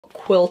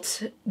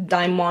quilt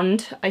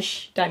diamond,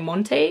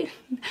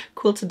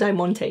 quilt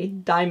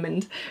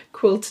diamond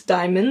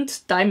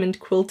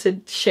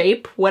quilted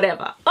shape,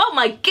 whatever. Oh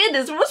my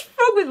goodness, what's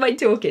wrong with my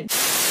talking?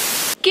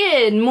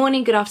 Good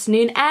morning, good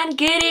afternoon, and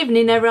good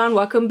evening, everyone.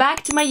 Welcome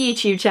back to my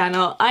YouTube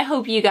channel. I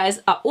hope you guys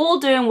are all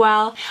doing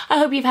well. I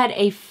hope you've had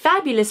a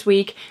fabulous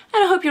week,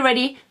 and I hope you're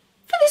ready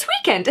for this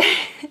weekend.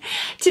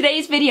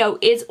 Today's video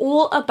is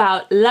all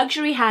about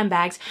luxury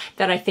handbags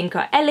that I think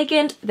are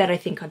elegant, that I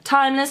think are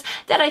timeless,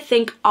 that I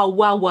think are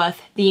well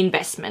worth the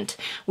investment.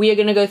 We are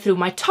going to go through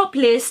my top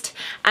list,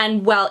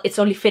 and well, it's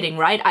only fitting,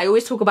 right? I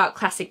always talk about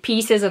classic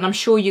pieces, and I'm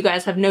sure you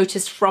guys have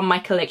noticed from my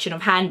collection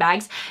of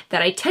handbags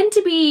that I tend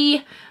to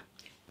be...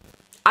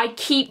 I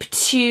keep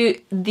to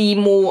the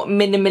more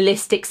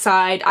minimalistic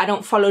side. I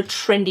don't follow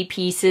trendy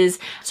pieces,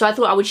 so I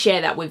thought I would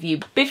share that with you.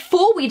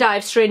 Before we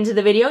dive straight into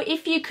the video,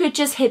 if you could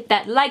just hit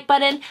that like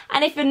button,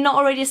 and if you're not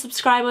already a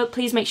subscriber,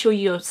 please make sure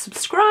you're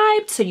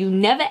subscribed so you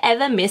never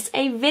ever miss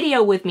a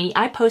video with me.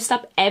 I post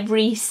up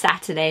every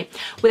Saturday.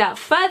 Without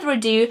further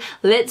ado,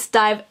 let's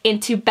dive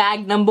into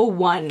bag number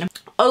one.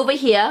 Over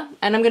here,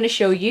 and I'm going to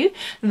show you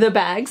the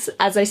bags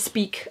as I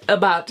speak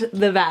about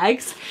the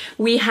bags,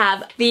 we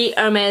have the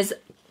Hermes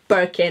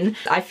Birkin.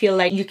 I feel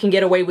like you can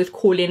get away with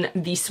calling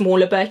the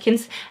smaller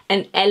Birkins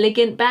an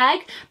elegant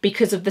bag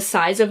because of the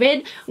size of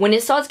it. When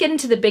it starts getting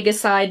to the bigger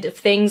side of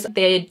things,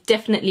 they're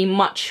definitely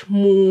much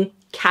more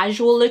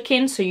casual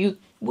looking, so you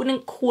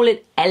wouldn't call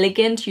it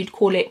elegant, you'd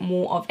call it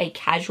more of a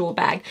casual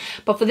bag.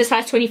 But for the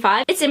size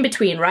 25, it's in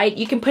between, right?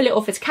 You can pull it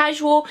off as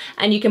casual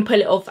and you can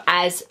pull it off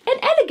as an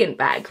elegant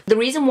bag. The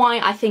reason why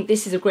I think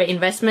this is a great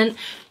investment,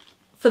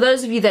 for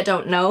those of you that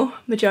don't know,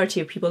 majority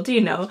of people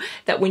do know,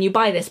 that when you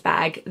buy this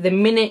bag, the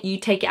minute you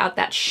take it out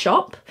that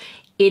shop,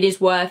 it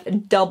is worth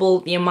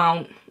double the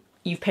amount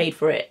you've paid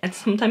for it, and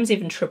sometimes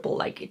even triple.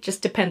 Like, it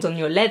just depends on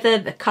your leather,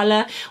 the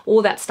color,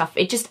 all that stuff.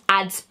 It just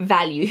adds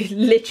value,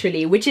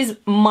 literally, which is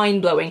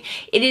mind-blowing.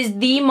 It is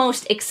the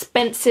most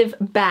expensive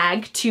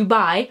bag to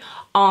buy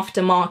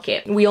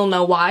aftermarket. We all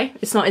know why.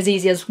 It's not as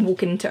easy as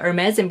walking into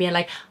Hermes and being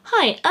like,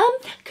 hi,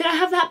 could I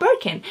have that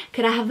Birkin?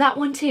 Could I have that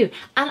one too?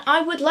 And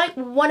I would like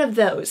one of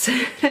those.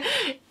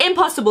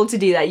 Impossible to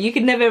do that. You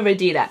could never ever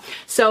do that.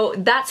 So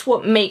that's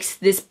what makes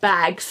this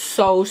bag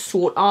so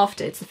sought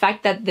after. It's the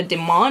fact that the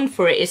demand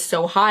for it is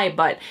so high,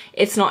 but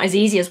it's not as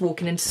easy as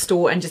walking into a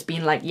store and just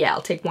being like, yeah,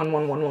 I'll take one.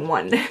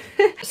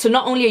 So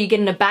not only are you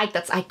getting a bag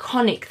that's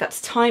iconic,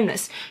 that's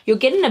timeless, you're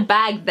getting a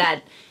bag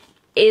that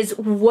is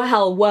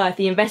well worth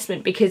the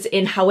investment, because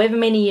in however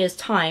many years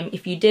time,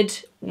 if you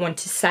did want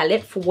to sell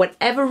it for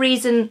whatever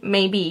reason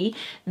maybe,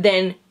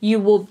 then you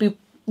will be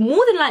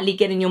more than likely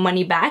getting your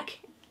money back,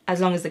 as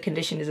long as the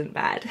condition isn't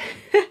bad.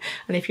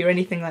 And if you're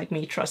anything like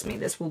me, trust me,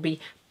 this will be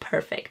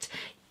perfect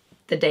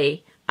the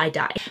day I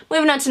die.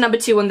 Moving on to number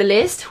two on the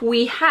list,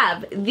 we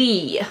have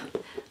the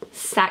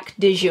Sac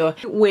de Jour,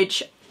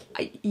 which,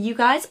 you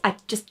guys, I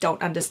just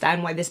don't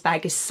understand why this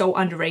bag is so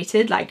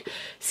underrated. Like,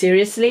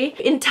 seriously,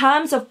 in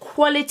terms of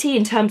quality,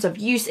 in terms of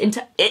use,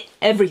 into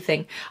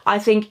everything, I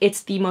think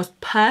it's the most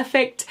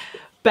perfect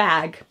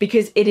bag,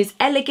 because it is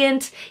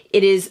elegant,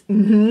 it is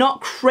not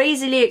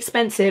crazily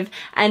expensive,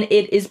 and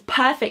it is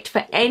perfect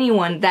for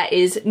anyone that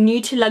is new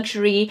to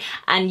luxury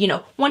and, you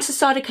know, wants to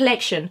start a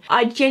collection.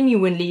 I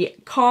genuinely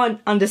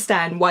can't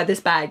understand why this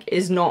bag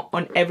is not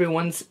on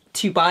everyone's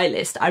to buy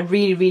list. I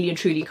really and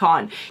truly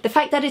can't. The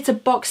fact that it's a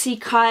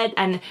boxy cut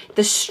and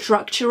the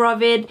structure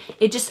of it,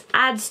 it just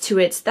adds to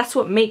it. That's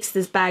what makes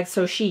this bag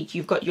so chic.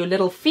 You've got your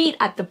little feet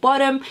at the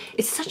bottom.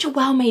 It's such a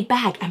well-made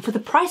bag, and for the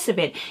price of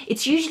it,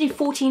 it's usually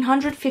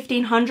 $1,400,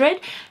 $1,500.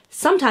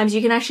 Sometimes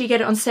you can actually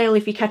get it on sale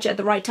if you catch it at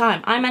the right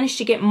time. I managed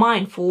to get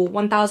mine for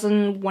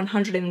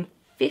 $1,150,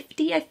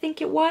 I think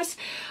it was,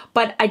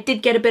 but I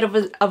did get a bit of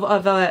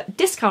a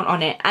discount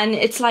on it, and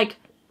it's like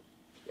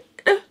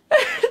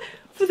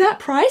for that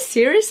price,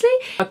 seriously?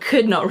 I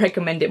could not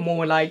recommend it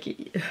more, like,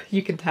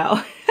 you can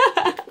tell.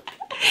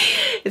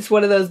 It's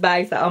one of those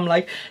bags that I'm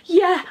like,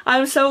 yeah,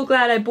 I'm so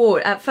glad I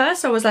bought. At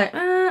first I was like,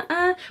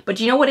 but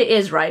you know what it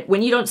is, right?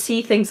 When you don't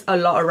see things a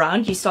lot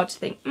around, you start to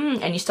think,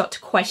 and you start to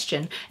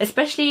question,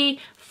 especially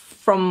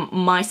from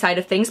my side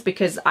of things,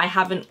 because I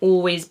haven't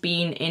always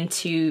been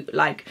into,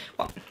 like,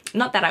 well,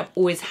 not that I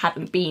always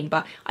haven't been,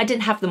 but I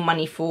didn't have the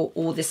money for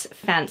all this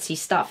fancy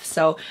stuff.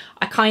 So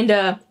I kind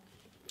of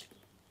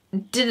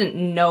didn't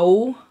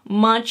know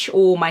much,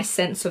 or my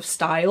sense of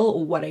style,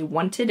 or what I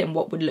wanted and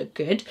what would look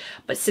good.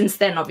 But since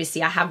then,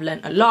 obviously, I have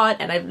learned a lot,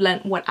 and I've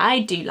learned what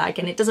I do like,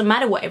 and it doesn't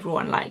matter what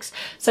everyone likes.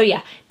 So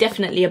yeah,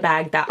 definitely a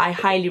bag that I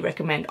highly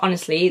recommend.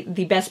 Honestly,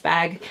 the best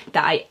bag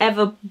that I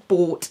ever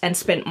bought and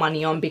spent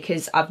money on,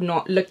 because I've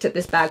not looked at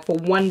this bag for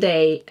one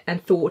day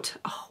and thought,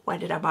 oh, why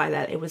did I buy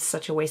that? It was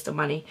such a waste of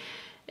money.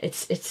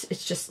 It's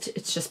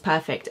just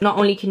perfect. Not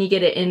only can you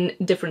get it in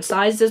different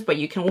sizes, but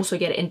you can also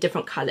get it in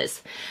different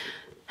colors.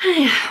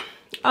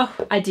 Oh,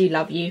 I do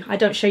love you. I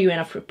don't show you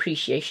enough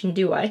appreciation,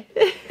 do I?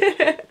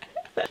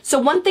 So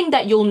one thing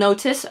that you'll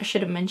notice, I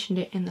should have mentioned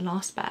it in the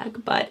last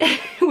bag, but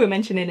we're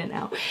mentioning it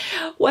now.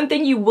 One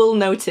thing you will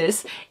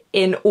notice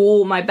in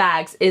all my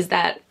bags is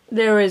that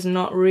there is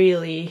not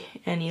really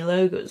any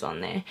logos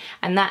on there,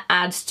 and that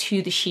adds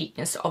to the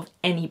chicness of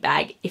any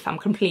bag, if I'm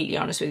completely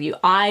honest with you.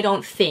 I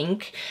don't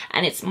think,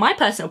 and it's my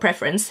personal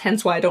preference,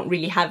 hence why I don't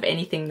really have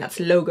anything that's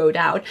logoed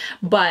out,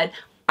 but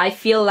I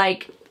feel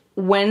like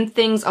when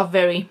things are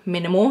very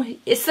minimal,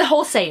 it's the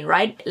whole saying,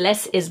 right?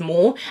 Less is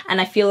more. And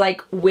I feel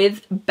like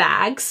with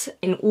bags,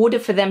 in order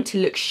for them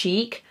to look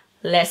chic,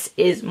 less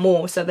is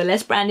more. So the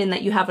less branding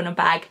that you have on a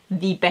bag,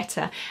 the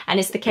better. And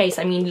it's the case.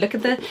 I mean, look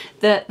at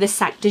the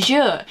sac de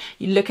jour.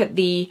 You look at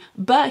the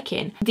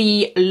Birkin.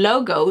 The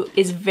logo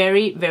is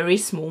very, very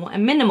small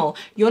and minimal.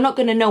 You're not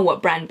going to know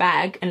what brand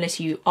bag, unless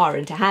you are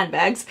into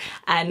handbags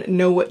and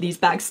know what these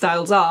bag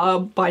styles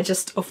are by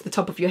just off the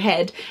top of your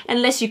head,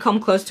 unless you come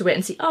close to it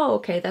and see, oh,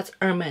 okay, that's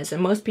Hermes.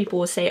 And most people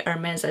will say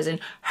Hermes as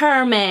in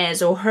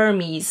Hermes or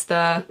Hermes,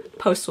 the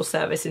postal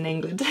service in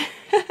England.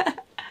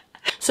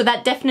 So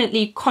that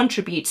definitely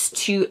contributes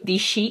to the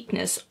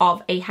chicness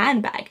of a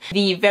handbag.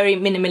 The very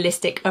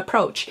minimalistic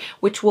approach,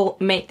 which will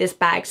make this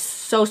bag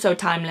so, so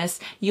timeless.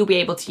 You'll be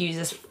able to use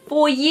this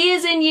for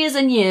years and years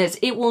and years.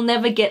 It will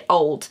never get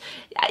old.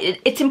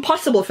 It's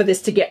impossible for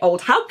this to get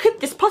old. How could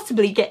this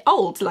possibly get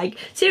old? Like,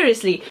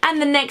 seriously.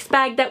 And the next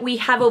bag that we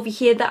have over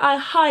here that I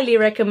highly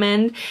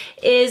recommend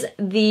is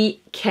the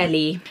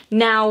Kelly.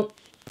 Now,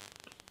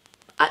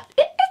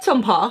 it's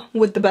on par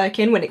with the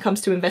Birkin when it comes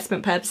to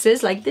investment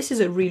purposes. Like, this is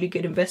a really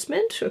good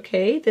investment,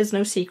 okay? There's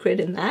no secret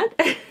in that.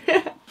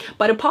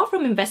 But apart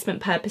from investment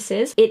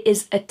purposes, it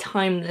is a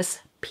timeless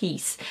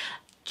piece.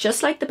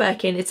 Just like the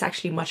Birkin, it's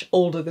actually much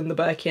older than the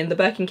Birkin. The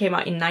Birkin came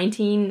out in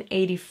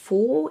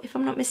 1984, if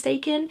I'm not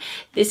mistaken.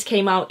 This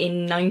came out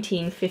in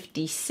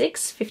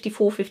 1956,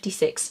 54,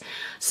 56.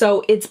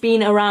 So it's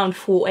been around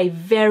for a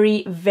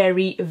very,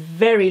 very,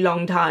 very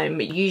long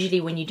time.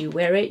 Usually when you do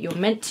wear it, you're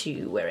meant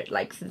to wear it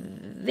like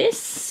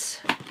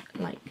this.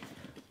 Like,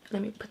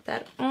 let me put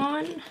that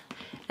on.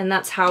 And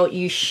that's how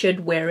you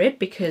should wear it,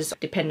 because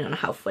depending on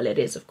how full it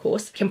is, of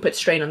course, it can put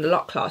strain on the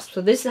lock clasp.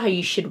 So this is how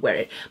you should wear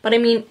it. But I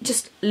mean,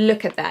 just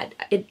look at that.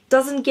 It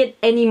doesn't get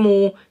any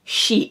more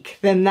chic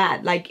than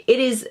that. Like, it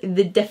is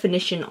the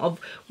definition of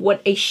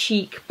what a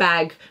chic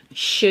bag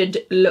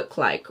should look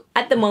like.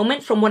 At the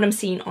moment, from what I'm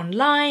seeing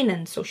online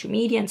and social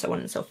media and so on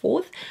and so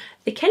forth,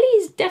 the Kelly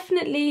is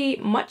definitely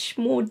much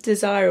more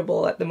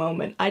desirable at the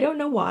moment. I don't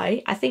know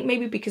why. I think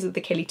maybe because of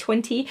the Kelly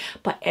 20,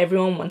 but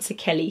everyone wants a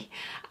Kelly.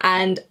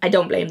 And I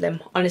don't blame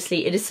them.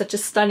 Honestly, it is such a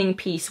stunning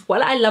piece.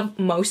 What I love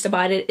most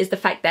about it is the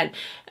fact that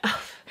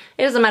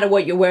it doesn't matter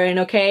what you're wearing,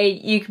 okay?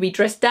 You could be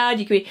dressed down,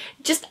 you could be...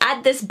 Just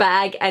add this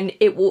bag and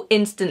it will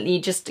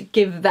instantly just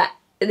give that...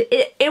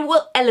 It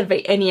will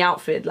elevate any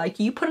outfit.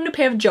 Like, you put on a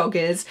pair of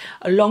joggers,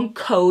 a long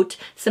coat,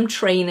 some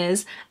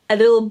trainers, a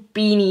little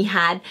beanie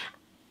hat,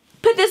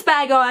 put this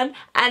bag on,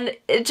 and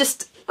it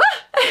just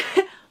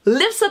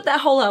lifts up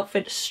that whole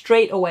outfit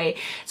straight away.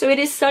 So it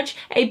is such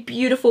a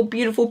beautiful,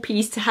 beautiful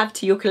piece to have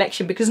to your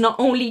collection, because not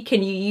only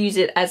can you use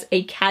it as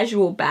a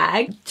casual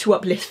bag to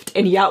uplift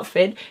any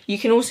outfit, you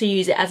can also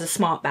use it as a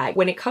smart bag.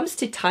 When it comes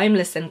to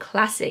timeless and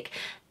classic,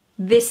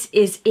 this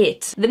is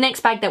it. The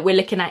next bag that we're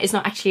looking at is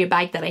not actually a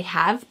bag that I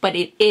have, but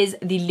it is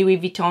the Louis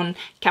Vuitton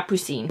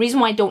Capucine. The reason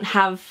why I don't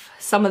have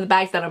some of the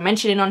bags that I'm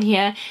mentioning on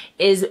here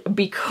is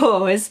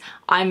because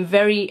I'm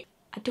very...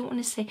 I don't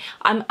want to say...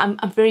 I'm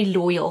very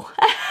loyal.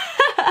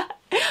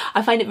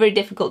 I find it very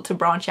difficult to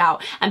branch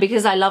out, and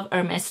because I love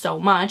Hermes so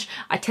much,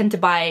 I tend to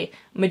buy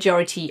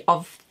majority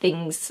of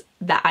things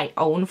that I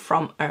own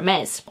from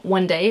Hermes.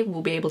 One day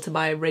we'll be able to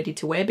buy ready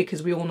to wear,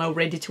 because we all know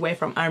ready to wear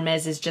from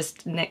Hermes is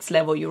just next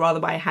level. You rather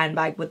buy a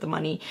handbag with the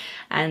money,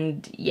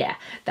 and yeah,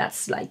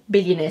 that's like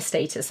billionaire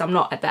status. I'm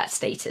not at that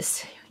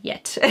status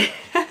yet.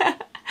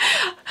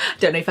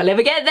 Don't know if I'll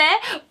ever get there,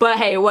 but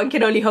hey, one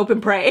can only hope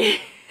and pray.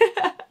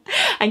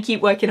 And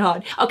keep working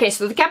hard. Okay,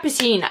 so the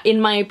Capucine, in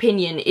my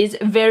opinion, is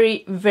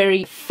very,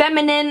 very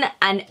feminine,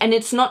 and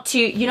it's not too...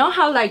 You know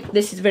how, like,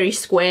 this is very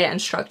square and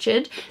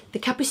structured? The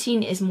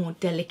Capucine is more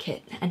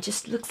delicate and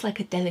just looks like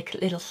a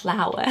delicate little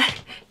flower.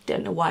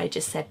 Don't know why I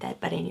just said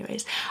that, but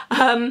anyways.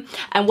 And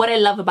what I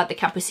love about the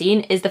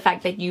Capucine is the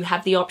fact that you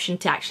have the option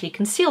to actually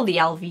conceal the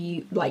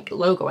LV, like,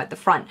 logo at the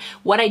front.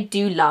 What I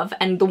do love,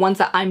 and the ones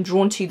that I'm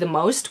drawn to the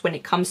most when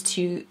it comes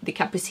to the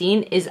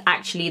Capucine, is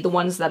actually the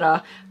ones that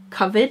are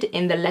covered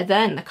in the leather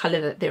and the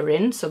color that they're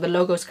in. So the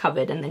logo's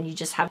covered, and then you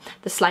just have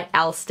the slight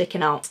L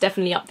sticking out. It's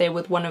definitely up there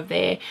with one of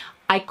their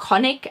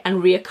iconic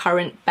and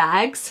reoccurring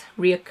bags.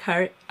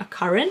 Reoccurring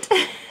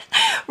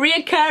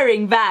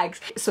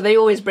bags. So they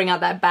always bring out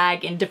that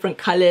bag in different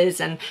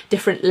colors and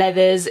different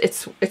leathers.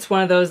 It's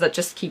one of those that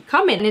just keep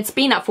coming, and it's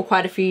been out for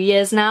quite a few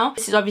years now.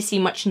 This is obviously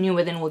much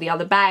newer than all the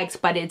other bags,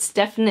 but it's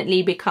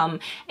definitely become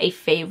a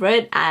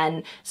favorite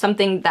and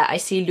something that I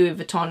see Louis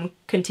Vuitton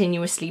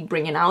continuously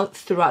bringing out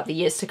throughout the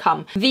years to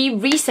come. The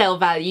resale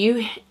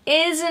value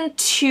isn't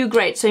too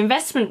great. So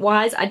investment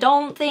wise, I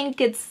don't think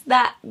it's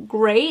that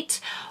great,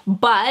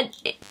 but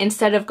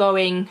instead of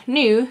going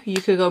new,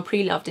 you could go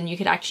pre-loved and you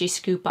could actually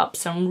scoop up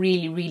some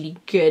really, really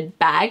good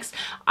bags.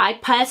 I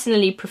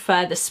personally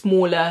prefer the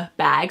smaller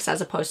bags as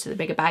opposed to the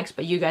bigger bags,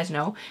 but you guys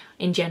know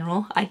in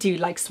general. I do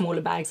like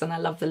smaller bags and I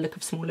love the look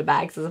of smaller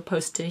bags as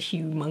opposed to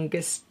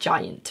humongous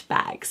giant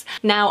bags.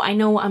 Now I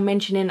know I'm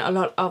mentioning a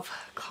lot of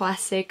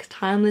classic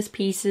timeless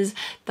pieces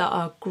that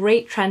are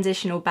great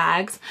transitional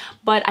bags,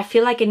 but I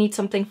feel like I need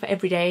something for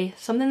every day,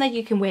 something that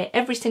you can wear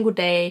every single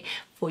day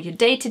for your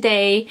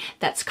day-to-day,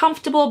 that's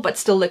comfortable but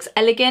still looks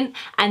elegant,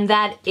 and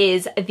that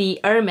is the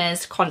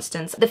Hermes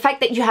Constance. The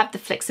fact that you have the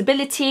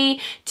flexibility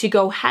to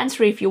go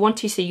hands-free if you want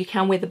to, so you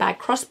can wear the bag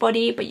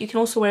crossbody, but you can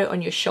also wear it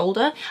on your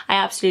shoulder. I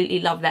absolutely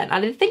love that.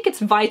 And I think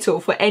it's vital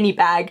for any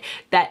bag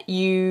that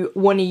you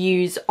want to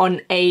use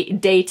on a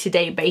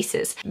day-to-day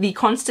basis. The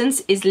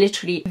Constance is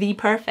literally the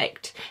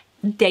perfect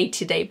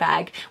day-to-day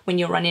bag when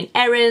you're running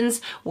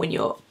errands, when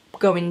you're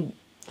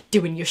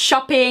doing your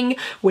shopping,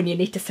 when you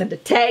need to send a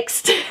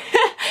text.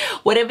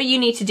 Whatever you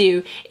need to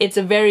do, it's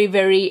a very,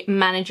 very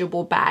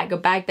manageable bag, a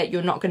bag that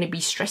you're not going to be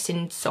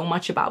stressing so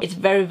much about. It's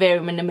very, very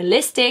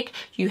minimalistic.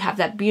 You have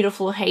that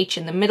beautiful H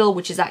in the middle,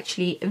 which is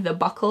actually the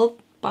buckle,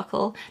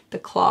 the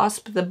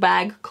clasp, the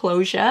bag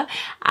closure,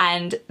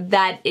 and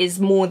that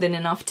is more than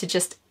enough to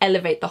just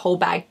elevate the whole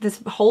bag.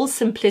 This whole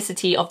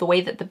simplicity of the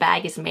way that the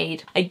bag is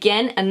made.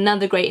 Again,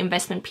 another great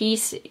investment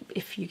piece.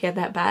 If you get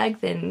that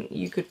bag, then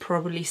you could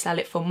probably sell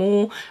it for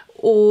more,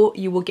 or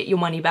you will get your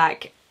money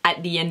back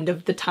at the end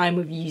of the time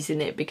of using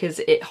it, because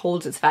it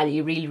holds its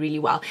value really, really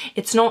well.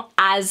 It's not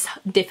as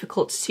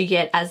difficult to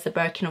get as the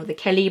Birkin or the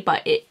Kelly,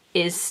 but it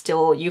is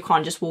still, you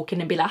can't just walk in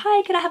and be like,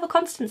 hi, can I have a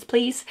Constance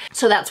please?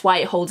 So that's why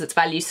it holds its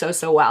value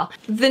so well.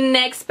 The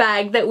next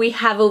bag that we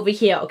have over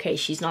here, okay,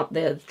 she's not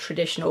the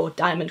traditional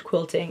diamond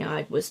quilting,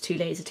 I was too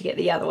lazy to get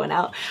the other one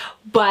out,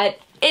 but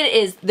it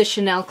is the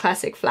Chanel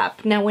Classic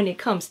Flap. Now when it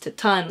comes to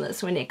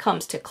timeless, when it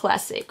comes to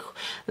classic,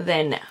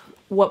 then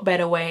what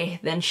better way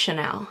than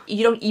Chanel?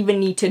 You don't even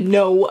need to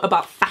know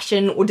about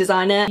fashion or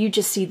designer. You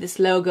just see this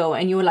logo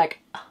and you're like,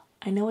 oh,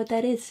 I know what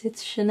that is,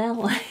 it's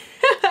Chanel.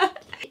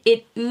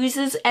 It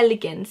oozes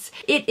elegance.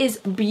 It is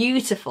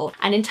beautiful.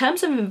 And in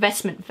terms of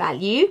investment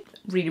value,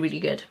 really, really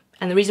good.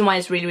 And the reason why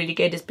it's really, really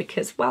good is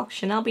because, well,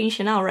 Chanel being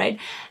Chanel, right?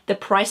 The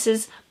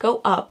prices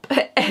go up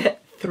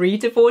 3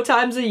 to 4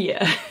 times a year.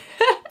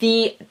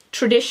 The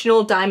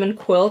traditional diamond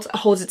quilt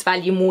holds its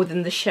value more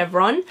than the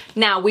chevron.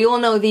 Now, we all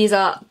know these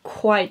are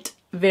quite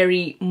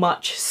very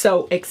much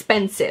so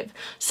expensive.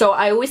 So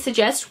I always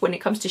suggest when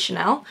it comes to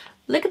Chanel,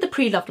 look at the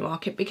pre-loved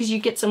market, because you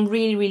get some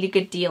really, really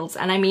good deals.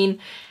 And I mean,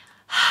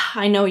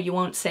 I know you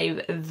won't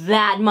save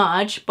that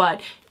much, but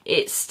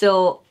it's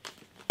still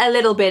a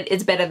little bit,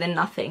 it's better than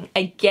nothing.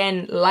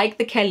 Again, like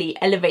the Kelly,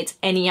 elevates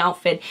any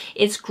outfit.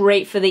 It's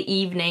great for the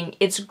evening.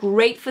 It's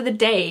great for the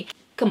day.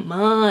 Come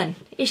on,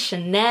 it's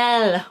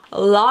Chanel.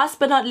 Last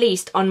but not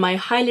least, on my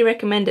highly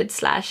recommended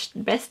 /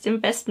 best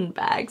investment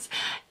bags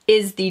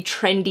is the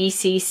Trendy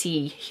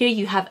CC. Here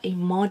you have a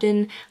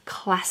modern,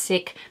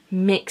 classic,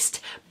 mixed,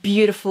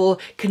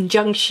 beautiful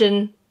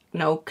conjunction,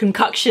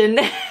 concoction,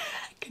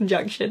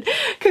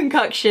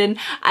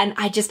 and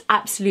I just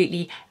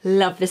absolutely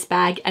love this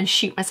bag and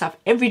shoot myself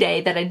every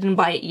day that I didn't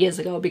buy it years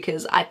ago,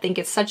 because I think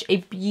it's such a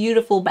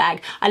beautiful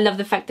bag. I love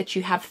the fact that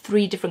you have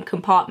 3 different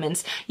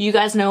compartments. You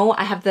guys know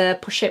I have the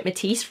Pochette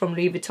Métis from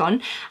Louis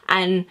Vuitton,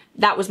 and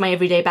that was my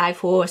everyday bag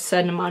for a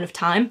certain amount of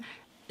time.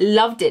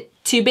 Loved it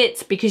 2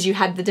 bits because you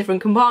had the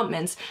different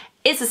compartments.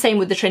 It's the same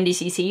with the Trendy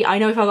CC. I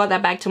know if I got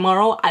that bag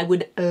tomorrow, I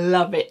would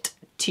love it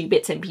 2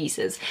 bits and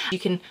pieces. You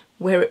can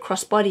wear it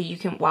crossbody. You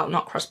can, well,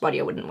 not crossbody,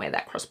 I wouldn't wear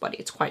that crossbody,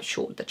 it's quite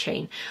short, the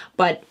chain,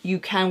 but you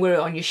can wear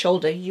it on your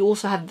shoulder. You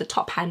also have the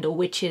top handle,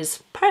 which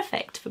is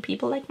perfect for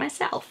people like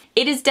myself.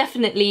 It is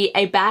definitely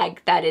a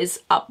bag that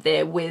is up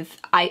there with,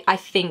 I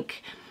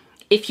think,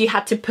 if you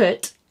had to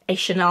put a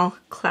Chanel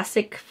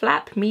Classic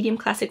Flap, medium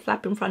classic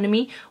flap in front of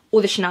me,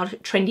 or the Chanel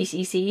Trendy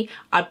CC,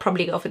 I'd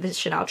probably go for the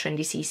Chanel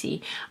Trendy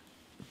CC.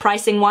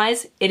 Pricing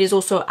wise, it is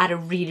also at a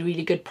really,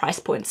 really good price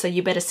point. So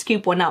you better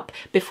scoop one up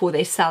before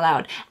they sell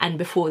out and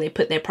before they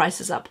put their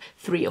prices up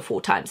 3 or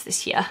 4 times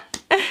this year.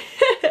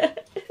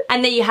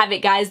 And there you have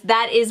it, guys.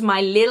 That is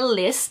my little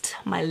list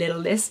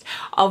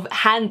of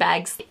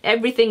handbags.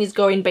 Everything is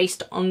going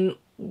based on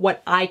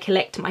what I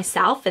collect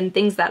myself and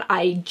things that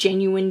I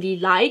genuinely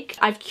like.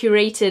 I've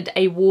curated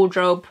a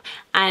wardrobe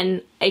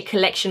and a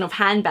collection of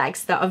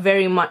handbags that are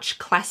very much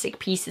classic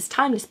pieces,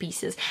 timeless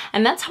pieces,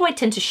 and that's how I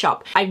tend to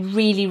shop. I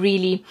really,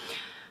 really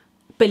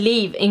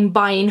believe in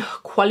buying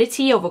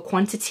quality over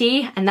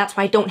quantity, and that's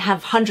why I don't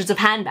have hundreds of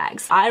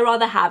handbags. I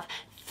rather have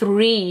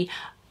 3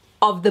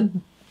 of the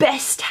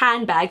best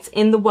handbags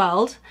in the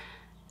world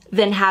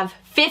than have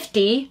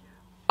 50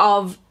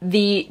 of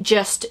the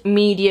just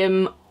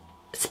medium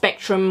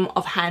spectrum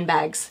of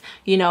handbags.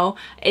 You know,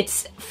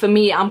 it's, for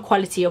me, I'm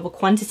quality over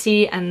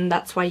quantity, and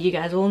that's why you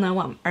guys all know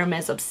I'm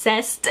Hermes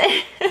obsessed.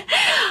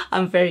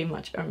 I'm very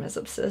much Hermes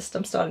obsessed.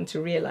 I'm starting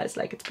to realize,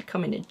 like, it's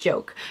becoming a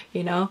joke,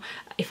 you know.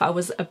 If I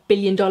was a $1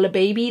 billion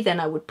baby, then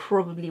I would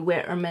probably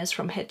wear Hermes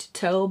from head to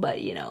toe,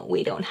 but you know,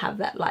 we don't have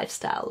that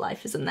lifestyle.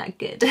 Life isn't that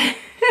good.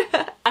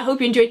 I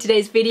hope you enjoyed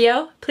today's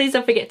video. Please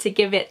don't forget to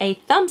give it a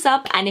thumbs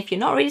up, and if you're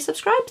not already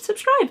subscribed,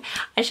 subscribe.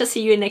 I shall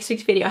see you in next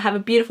week's video. Have a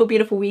beautiful,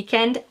 beautiful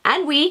weekend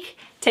and week.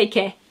 Take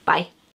care. Bye.